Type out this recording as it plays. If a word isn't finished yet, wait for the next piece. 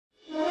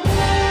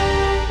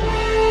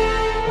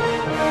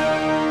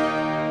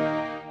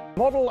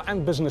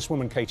and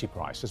businesswoman Katie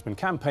Price has been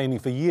campaigning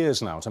for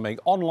years now to make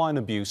online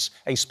abuse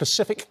a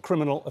specific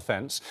criminal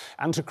offence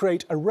and to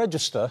create a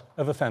register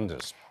of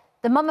offenders.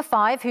 The mum of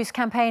five, whose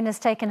campaign has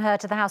taken her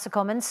to the House of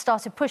Commons,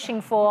 started pushing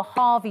for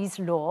Harvey's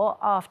law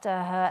after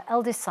her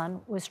eldest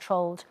son was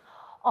trolled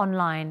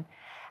online.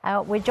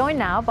 We're joined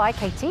now by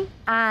Katie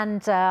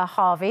and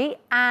Harvey.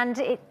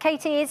 And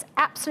Katie, it's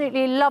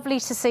absolutely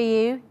lovely to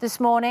see you this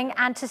morning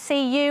and to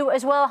see you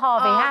as well,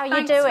 Harvey. How are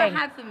you doing? Thanks for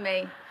having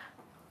me.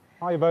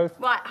 Hi, you both.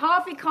 Right,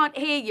 Harvey can't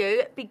hear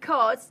you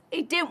because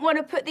he didn't want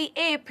to put the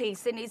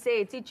earpiece in his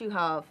ear, did you,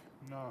 Harv?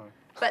 No.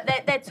 But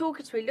they're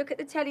talking to me. Look at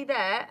the telly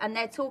there, and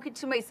they're talking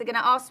to me. So they're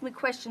going to ask me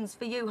questions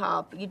for you,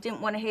 Harv, but you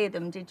didn't want to hear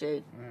them, did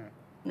you? Yeah.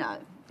 No.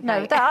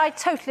 No, I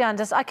totally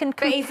understand. I can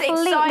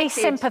completely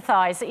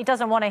sympathise that he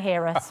doesn't want to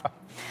hear us.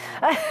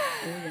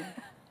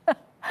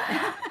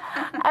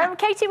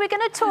 Katie, we're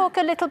going to talk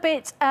a little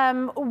bit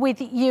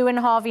with you and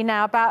Harvey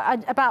now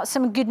about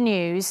some good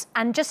news,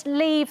 and just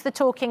leave the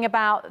talking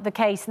about the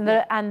case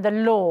and the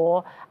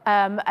law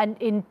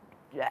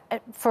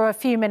for a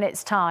few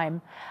minutes'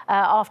 time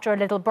after a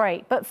little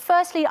break. But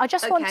firstly, I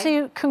just want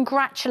to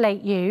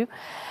congratulate you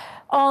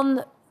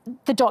on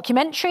the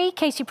documentary,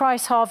 Katie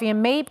Price, Harvey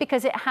and Me,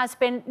 because it has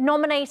been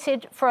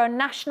nominated for a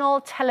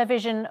National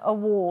Television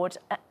Award.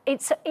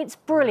 It's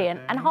brilliant.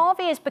 And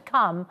Harvey has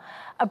become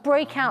a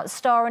breakout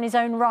star in his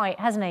own right,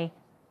 hasn't he?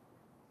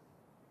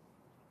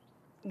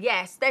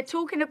 Yes, they're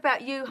talking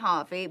about you,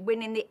 Harvey,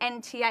 winning the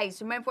NTAs.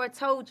 Remember I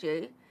told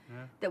you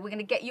that we're going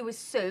to get you a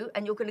suit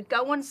and you're going to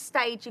go on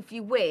stage if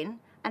you win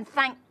and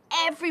thank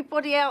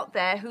everybody out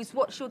there who's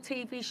watched your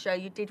TV show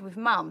you did with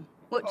Mum.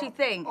 What do you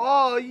think?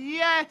 Oh,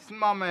 yes,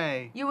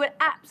 Mummy. You would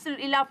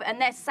absolutely love it.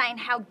 And they're saying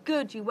how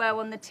good you were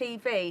on the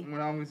TV.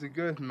 When I was a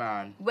good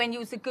man. When you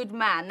was a good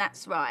man,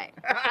 that's right.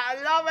 I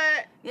love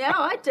it. Yeah,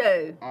 I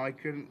do. I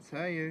couldn't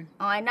tell you.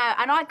 I know.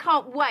 And I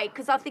can't wait,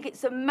 because I think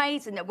it's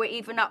amazing that we're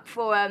even up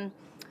for a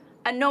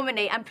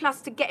nominee. And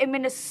plus to get him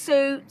in a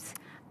suit.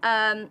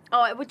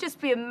 It would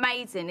just be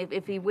amazing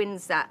if he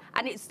wins that.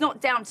 And it's not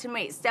down to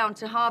me, it's down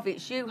to Harvey.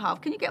 It's you,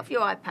 Harvey. Can you get off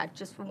your iPad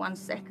just for 1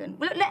 second?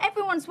 Well, look,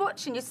 everyone's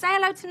watching you. Say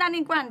hello to Nanny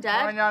and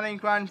Grandad. Hi, Nanny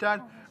and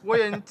Grandad.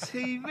 We're in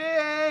TV.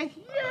 Yay!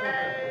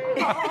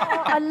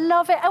 Oh, I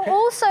love it. And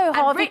also,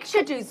 Harvey... And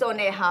Richard, who's on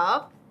here,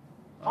 Harv.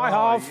 Hi,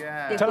 Harv.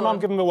 Yeah. Tell him I'm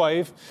giving him a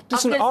wave.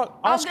 Listen, I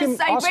was going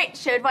to say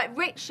Richard. Right,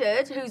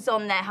 Richard, who's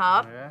on there,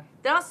 Harv. Yeah.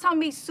 The last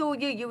time he saw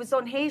you, you was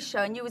on his show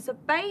and you was a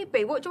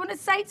baby. What do you want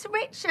to say to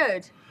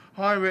Richard?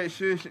 Hi,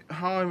 Richard.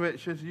 Hi,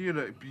 Richard. You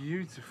look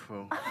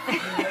beautiful. What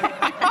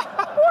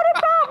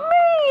about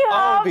me,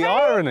 Harvey? Oh, the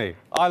irony.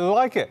 I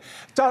like it.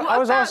 I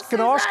was going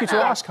to ask you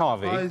to ask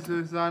Harvey. Hi,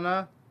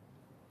 Susanna.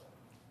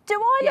 Do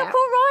I look all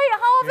right,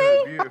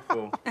 Harvey? You look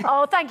beautiful.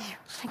 Oh, thank you.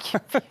 Thank you.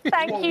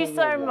 Thank you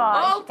so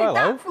much. Oh, did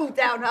that fall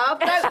down, Harv?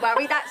 Don't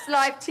worry, that's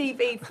live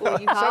TV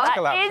for you,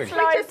 Harv. That is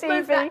live Just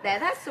move TV. that there.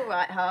 That's all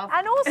right, Harv.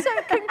 And also,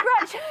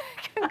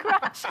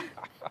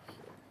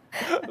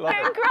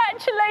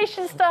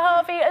 congratulations to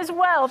Harvey as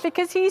well,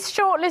 because he's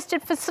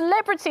shortlisted for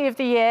Celebrity of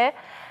the Year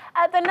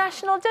at the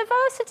National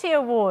Diversity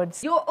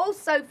Awards. You're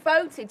also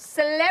voted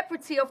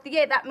Celebrity of the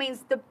Year. That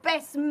means the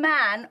best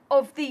man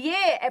of the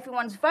year.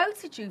 Everyone's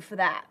voted you for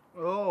that.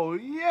 Oh,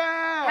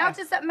 yeah. How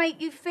does that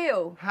make you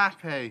feel?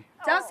 Happy.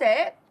 Does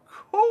it?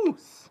 Of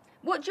course.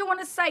 What do you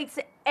want to say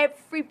to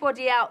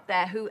everybody out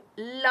there who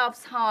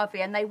loves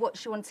Harvey and they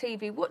watch you on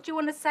TV? What do you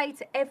want to say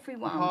to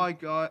everyone? Hi,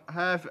 guys.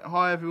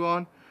 Hi,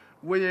 everyone.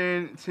 We're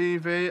in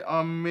TV.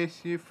 I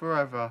miss you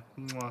forever.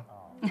 Mwah.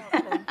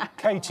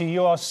 Katie,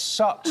 you are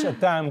such a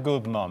damn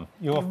good mum.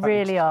 You're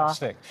really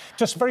fantastic.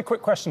 Just a very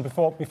quick question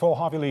before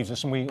Harvey leaves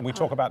us and we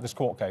talk about this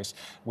court case,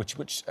 which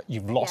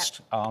you've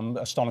lost,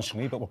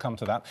 astonishingly, but we'll come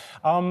to that.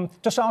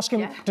 Just ask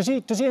him, does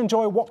he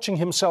enjoy watching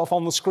himself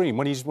on the screen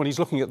when he's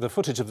looking at the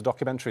footage of the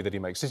documentary that he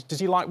makes? Does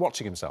he like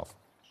watching himself?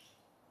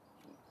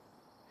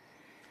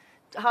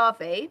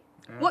 Harvey,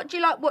 what do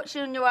you like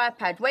watching on your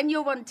iPad? When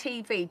you're on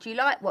TV, do you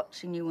like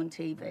watching you on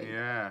TV?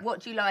 Yeah. What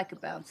do you like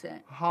about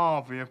it?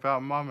 Harvey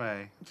about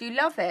Mummy. Do you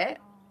love it?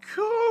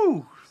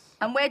 Cool.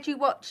 And where do you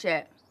watch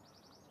it?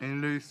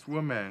 In Loose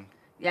Swimming.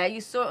 Yeah,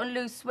 you saw it on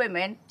Loose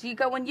Swimming. Do you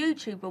go on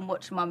YouTube and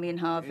watch Mummy and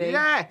Harvey?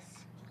 Yes.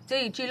 Do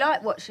you? Do you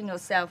like watching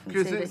yourself on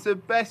TV? Because it's the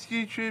best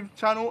YouTube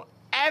channel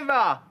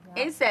ever.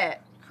 Is it?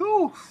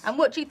 Cool. And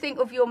what do you think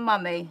of your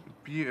mummy?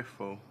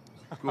 Beautiful.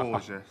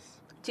 Gorgeous.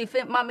 Do you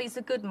think Mummy's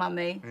a good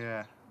mummy?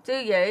 Yeah. Do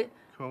you?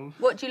 Cool.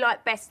 What do you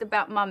like best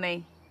about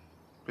Mummy?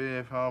 Be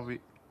with Harvey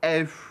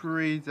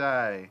every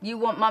day. You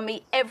want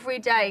Mummy every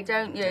day,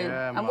 don't you?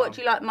 Yeah, and what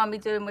do you like Mummy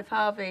doing with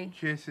Harvey?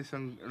 Kisses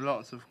and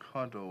lots of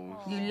cuddles.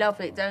 You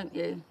love it, don't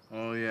you?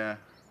 Oh, yeah.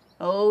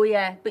 Oh,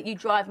 yeah. But you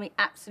drive me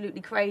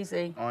absolutely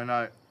crazy. I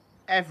know.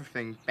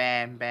 Everything.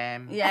 Bam,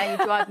 bam. Yeah,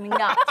 you drive me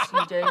nuts,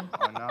 you do.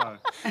 I know.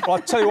 Well,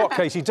 I'll tell you what,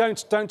 Katie, don't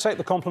take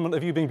the compliment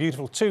of you being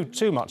beautiful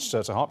too much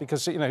to heart,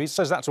 because, you know, he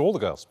says that to all the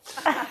girls.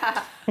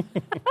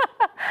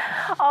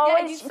 Oh,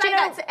 yeah, you say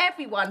that to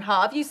everyone,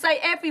 Harv. You say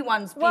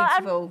everyone's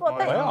beautiful.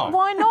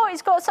 Why not?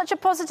 He's got such a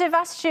positive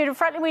attitude, and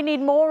frankly, we need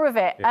more of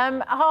it.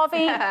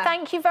 Harvey,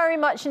 thank you very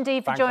much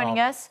indeed for joining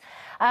us.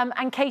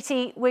 And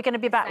Katie, we're going to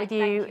be back with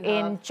you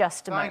in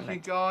just a moment.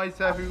 Thank you, guys,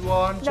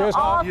 everyone. Cheers,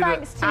 Harv.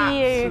 Thanks to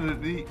you.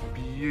 Absolutely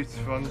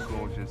beautiful and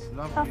gorgeous.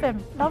 Love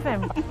him, love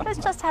him. Let's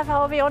just have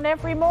Harvey on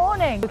every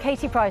morning.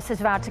 Katie Price has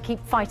vowed to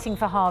keep fighting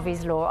for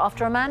Harvey's law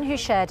after a man who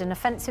shared an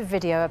offensive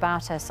video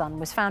about her son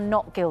was found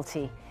not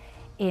guilty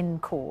in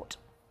court.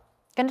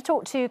 Going to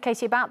talk to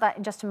Katie about that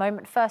in just a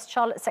moment. First,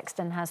 Charlotte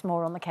Sexton has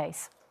more on the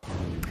case.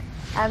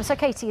 So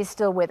Katie is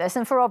still with us,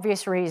 and for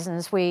obvious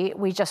reasons, we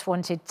just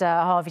wanted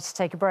Harvey to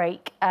take a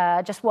break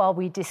just while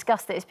we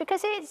discuss this,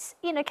 because it's,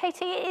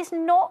 Katie, it is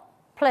not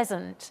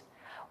pleasant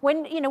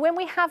when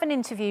we have an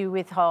interview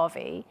with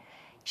Harvey,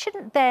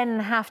 shouldn't then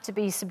have to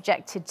be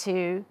subjected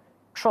to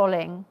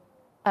trolling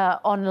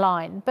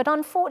online. But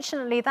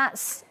unfortunately,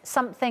 that's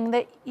something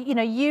that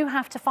you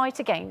have to fight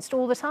against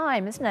all the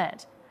time, isn't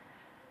it?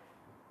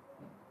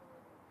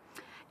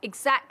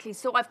 Exactly.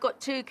 So I've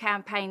got two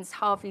campaigns,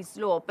 Harvey's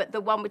Law, but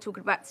the one we're talking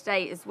about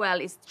today as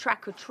well is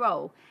Track or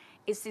Troll.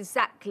 It's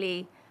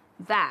exactly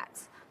that.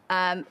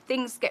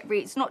 Things get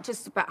it's not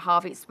just about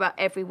Harvey, it's about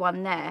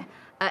everyone there,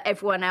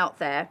 everyone out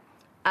there.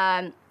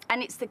 And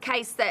it's the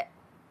case that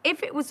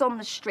if it was on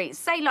the street,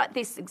 say like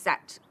this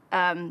exact,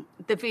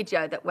 the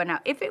video that went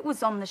out, if it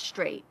was on the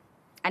street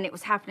and it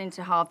was happening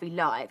to Harvey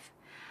live,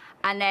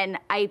 and then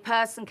a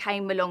person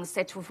came along and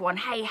said to everyone,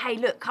 hey,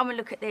 look, come and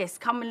look at this,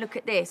 come and look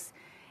at this,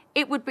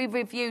 it would be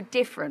reviewed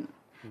different.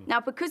 Now,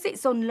 because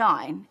it's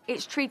online,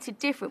 it's treated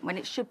different when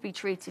it should be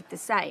treated the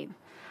same.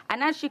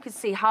 And as you can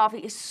see, Harvey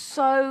is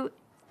so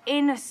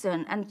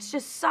innocent and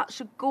just such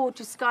a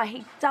gorgeous guy.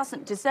 He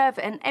doesn't deserve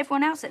it, and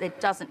everyone else out there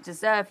doesn't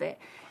deserve it.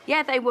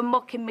 Yeah, they were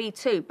mocking me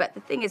too, but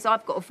the thing is,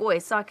 I've got a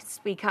voice, I can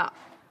speak up.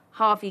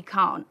 Harvey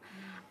can't.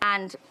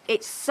 And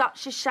it's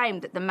such a shame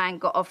that the man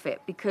got off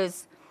it,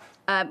 because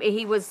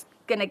he was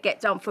going to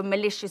get done for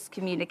malicious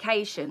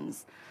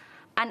communications.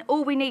 And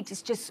all we need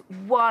is just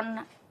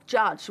one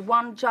judge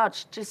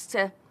just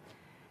to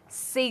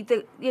see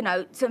the,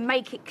 to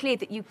make it clear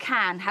that you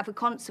can have a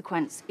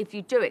consequence if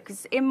you do it.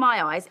 Because in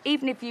my eyes,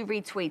 even if you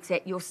retweet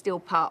it, you're still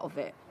part of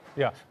it.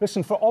 Yeah,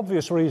 listen, for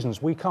obvious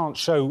reasons, we can't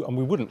show, and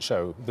we wouldn't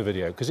show the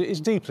video, because it is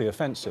deeply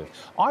offensive.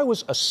 I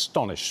was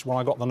astonished when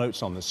I got the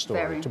notes on this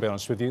story, to be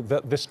honest with you,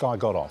 that this guy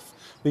got off.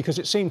 Because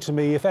it seemed to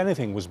me, if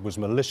anything, was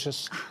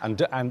malicious and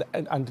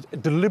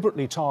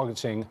deliberately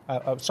targeting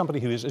somebody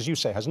who is, as you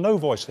say, has no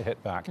voice to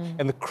hit back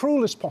in the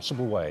cruelest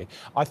possible way.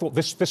 I thought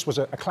this was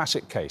a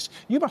classic case.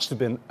 You must have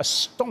been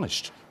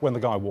astonished when the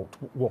guy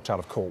walked out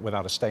of court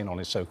without a stain on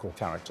his so-called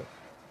character.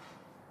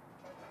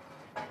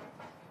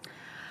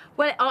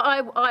 Well,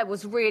 I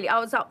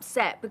was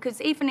upset, because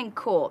even in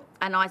court,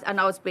 and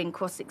I was being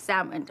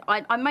cross-examined,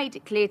 I made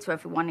it clear to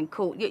everyone in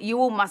court, you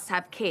all must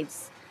have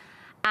kids.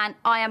 And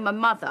I am a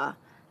mother,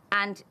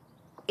 and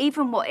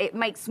even what it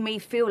makes me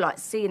feel like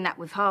seeing that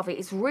with Harvey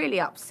is really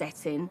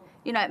upsetting.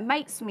 It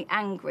makes me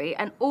angry,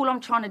 and all I'm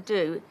trying to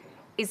do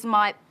is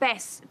my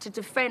best to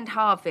defend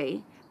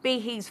Harvey, be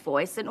his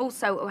voice, and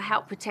also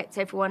help protect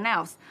everyone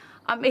else.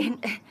 I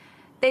mean,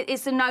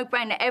 it's a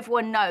no-brainer.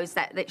 Everyone knows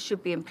that it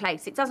should be in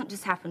place. It doesn't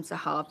just happen to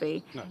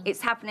Harvey. No.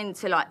 It's happening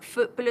to, like,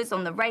 footballers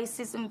on the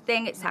racism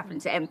thing. It's happening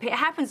to MP. It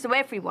happens to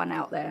everyone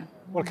out there.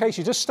 Well,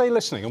 Katie, just stay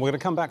listening, and we're going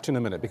to come back to you in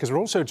a minute, because we're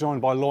also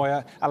joined by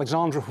lawyer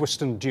Alexandra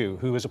Whiston-Dew,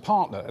 who is a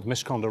partner at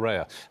Mishcon de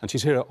Rea, and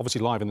she's here, obviously,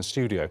 live in the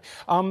studio.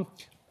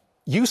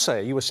 You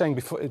were saying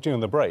before, during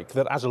the break,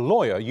 that as a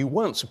lawyer, you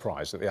weren't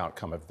surprised at the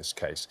outcome of this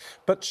case.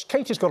 But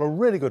Katie's got a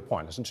really good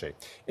point, hasn't she?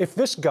 If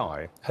this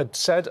guy had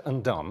said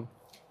and done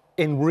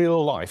in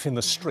real life, in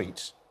the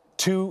street,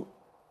 to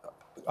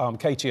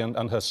Katie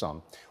and her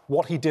son,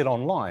 what he did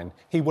online,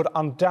 he would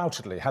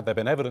undoubtedly, had there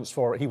been evidence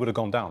for it, he would have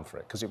gone down for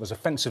it, because it was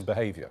offensive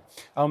behaviour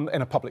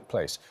in a public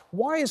place.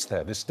 Why is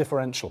there this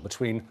differential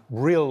between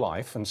real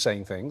life and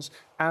saying things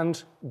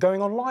and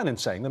going online and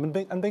saying them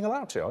and being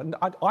allowed to? And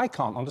I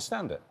can't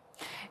understand it.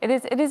 It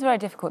is very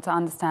difficult to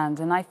understand,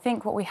 and I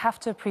think what we have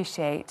to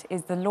appreciate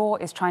is the law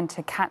is trying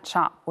to catch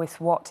up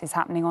with what is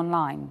happening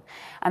online.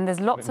 And there's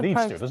lots of... It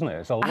needs to, doesn't it?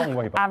 It's a long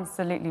way back.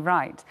 Absolutely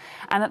right.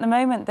 And at the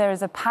moment, there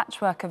is a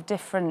patchwork of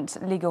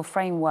different legal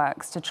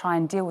frameworks to try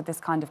and deal with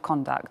this kind of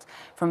conduct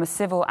from a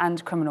civil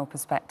and criminal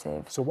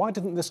perspective. So why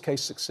didn't this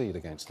case succeed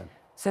against him?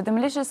 So the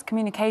Malicious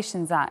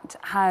Communications Act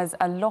has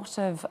a lot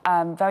of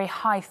very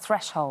high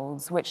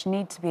thresholds which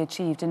need to be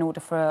achieved in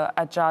order for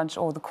a judge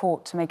or the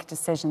court to make a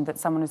decision that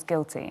someone is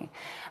guilty.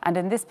 And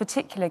in this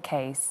particular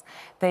case,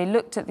 they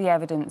looked at the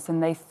evidence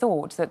and they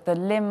thought that the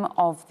limb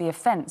of the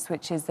offence,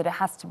 which is that it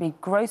has to be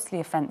grossly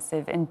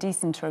offensive,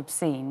 indecent or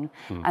obscene,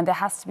 and there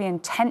has to be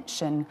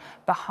intention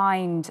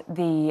behind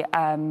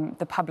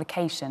the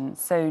publication,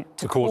 so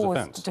to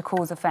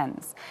cause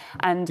offence.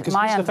 And because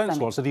his defence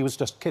was that he was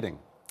just kidding.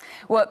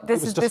 Well,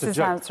 this is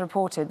how it's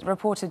reported.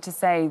 Reported to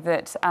say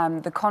that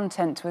the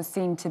content was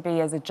seen to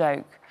be as a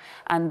joke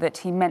and that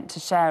he meant to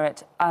share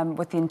it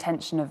with the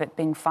intention of it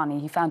being funny.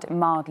 He found it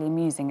mildly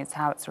amusing, is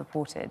how it's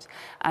reported.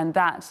 And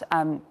that,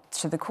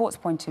 to the court's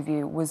point of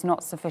view, was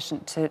not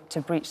sufficient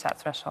to breach that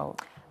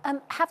threshold.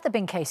 Have there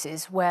been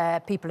cases where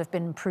people have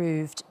been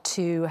proved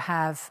to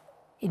have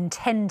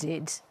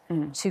intended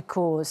to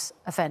cause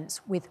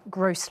offence with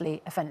grossly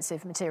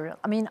offensive material?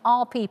 I mean,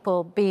 are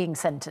people being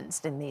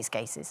sentenced in these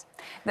cases?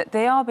 That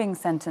they are being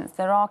sentenced.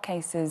 There are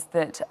cases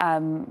that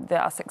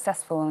that are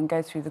successful and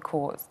go through the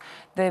courts.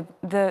 The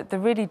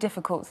really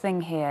difficult thing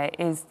here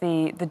is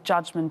the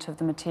judgment of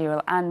the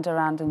material and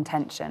around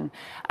intention.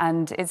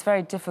 And it's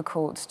very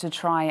difficult to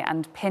try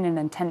and pin an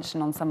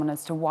intention on someone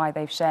as to why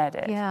they've shared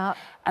it. Yeah.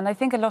 And I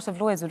think a lot of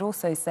lawyers would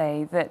also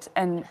say that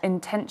an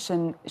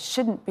intention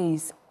shouldn't be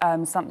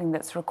something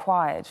that's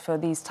required for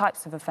these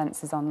types of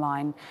offences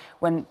online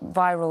when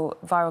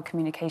viral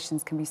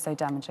communications can be so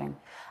damaging.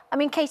 I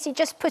mean, Katie,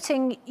 just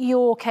putting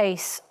your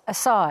case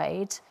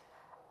aside,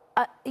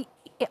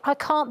 I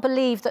can't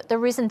believe that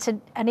there isn't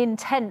an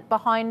intent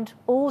behind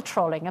all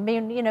trolling. I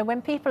mean, you know,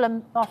 when people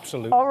are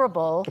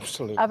horrible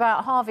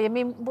about Harvey, I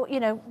mean, you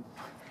know,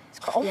 it's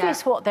quite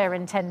obvious what their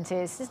intent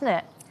is, isn't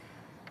it?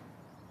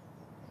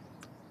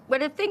 Well,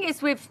 the thing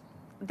is with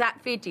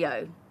that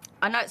video,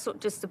 I know it's not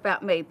just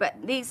about me, but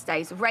these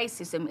days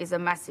racism is a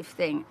massive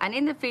thing. And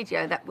in the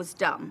video that was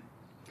done,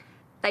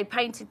 they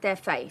painted their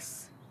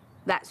face.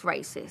 That's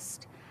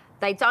racist.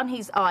 They done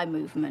his eye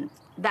movement.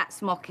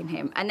 That's mocking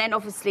him. And then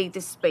obviously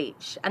the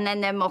speech. And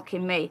then they're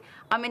mocking me.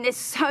 I mean, there's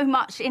so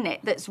much in it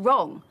that's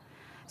wrong.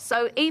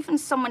 So even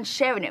someone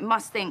sharing it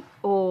must think,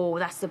 oh,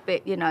 that's a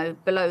bit, you know,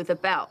 below the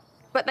belt.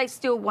 But they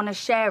still want to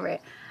share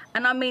it.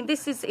 And I mean,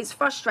 this is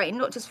frustrating,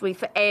 not just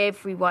for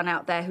everyone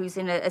out there who's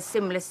in a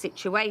similar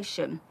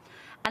situation.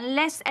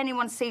 Unless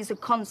anyone sees a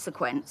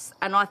consequence,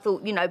 and I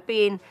thought, you know,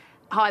 being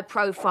high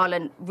profile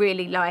and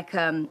really like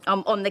I'm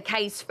on the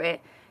case for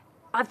it,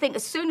 I think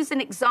as soon as an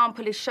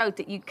example is showed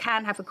that you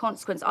can have a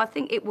consequence, I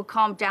think it will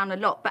calm down a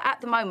lot. But at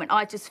the moment,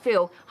 I just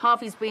feel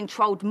Harvey's being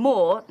trolled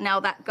more now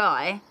that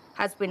guy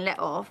has been let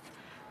off,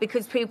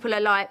 because people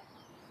are like,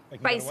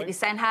 basically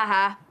saying,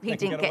 ha, he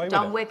didn't get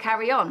done, we'll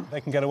carry on.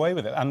 They can get away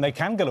with it, and they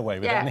can get away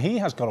with it, and he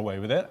has got away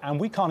with it, and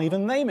we can't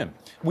even name him.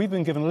 We've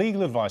been given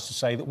legal advice to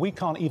say that we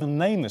can't even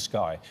name this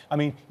guy. I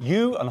mean,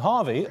 you and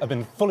Harvey have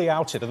been fully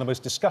outed in the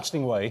most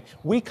disgusting way.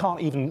 We can't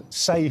even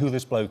say who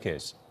this bloke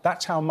is.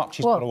 That's how much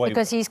he's got away with it.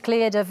 Because he's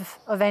cleared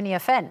of any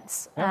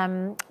offence.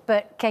 Yeah.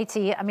 But,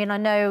 Katie, I mean, I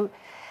know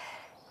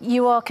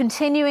you are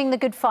continuing the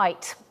good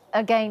fight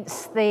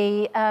against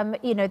the,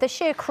 you know, the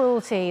sheer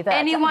cruelty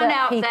that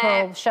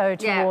people show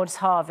towards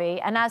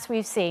Harvey. And as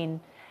we've seen,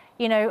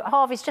 you know,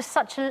 Harvey's just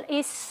such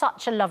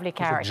a lovely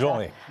character. He's a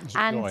joy. He's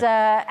a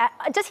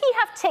joy. Does he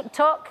have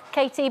TikTok,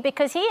 Katie?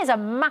 Because he is a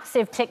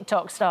massive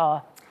TikTok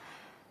star.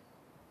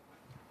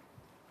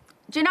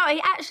 Do you know,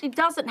 he actually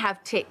doesn't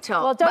have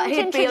TikTok, well, but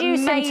he'd be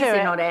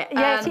amazing on it.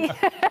 Yes,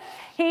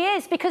 he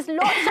is, because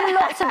lots and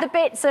lots of the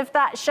bits of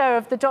that show,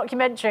 of the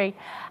documentary,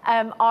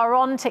 are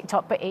on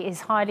TikTok, but it is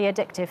highly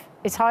addictive.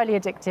 It's highly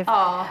addictive.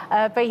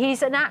 But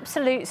he's an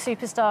absolute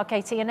superstar,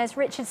 Katie, and as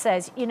Richard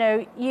says, you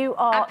know, you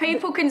are... And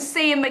people can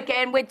see him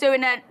again. We're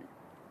doing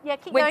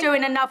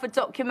another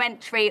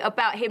documentary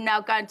about him now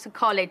going to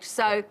college,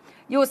 so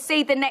you'll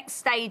see the next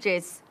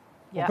stages.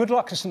 Well, good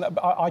luck. Listen,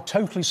 I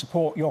totally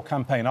support your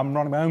campaign. I'm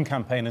running my own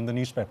campaign in the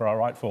newspaper I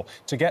write for,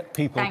 to get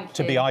people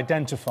to be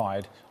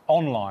identified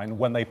online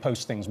when they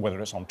post things, whether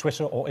it's on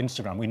Twitter or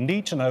Instagram. We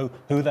need to know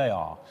who they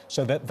are,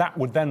 so that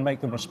would then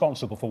make them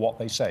responsible for what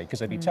they say, because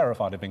they'd be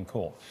terrified of being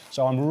caught.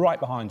 So I'm right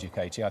behind you,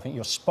 Katie. I think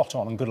you're spot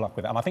on, and good luck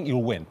with it. And I think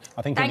you'll win.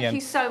 I think Thank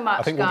you so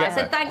much, guys.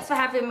 And thanks for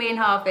having me and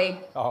Harvey.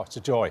 Oh, it's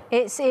a joy.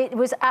 It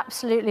was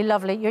absolutely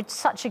lovely. You're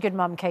such a good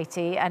mum,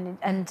 Katie, and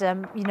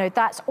you know,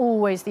 that's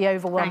always the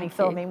overwhelming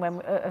feeling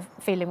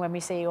when we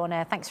see you on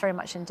air. Thanks very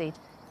much indeed.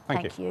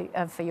 Thank you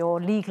for your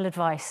legal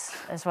advice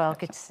as well.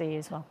 Good to see you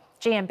as well.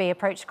 GMB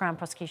approached the Crown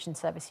Prosecution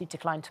Service, who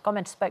declined to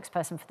comment. A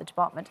spokesperson for the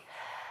department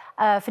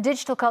for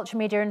digital culture,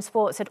 media and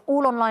sport said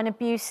all online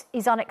abuse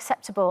is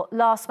unacceptable.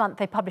 Last month,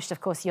 they published,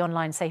 of course, the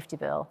Online Safety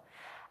Bill,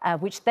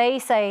 which they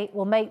say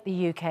will make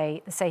the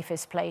UK the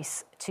safest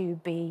place to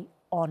be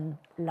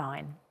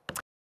online.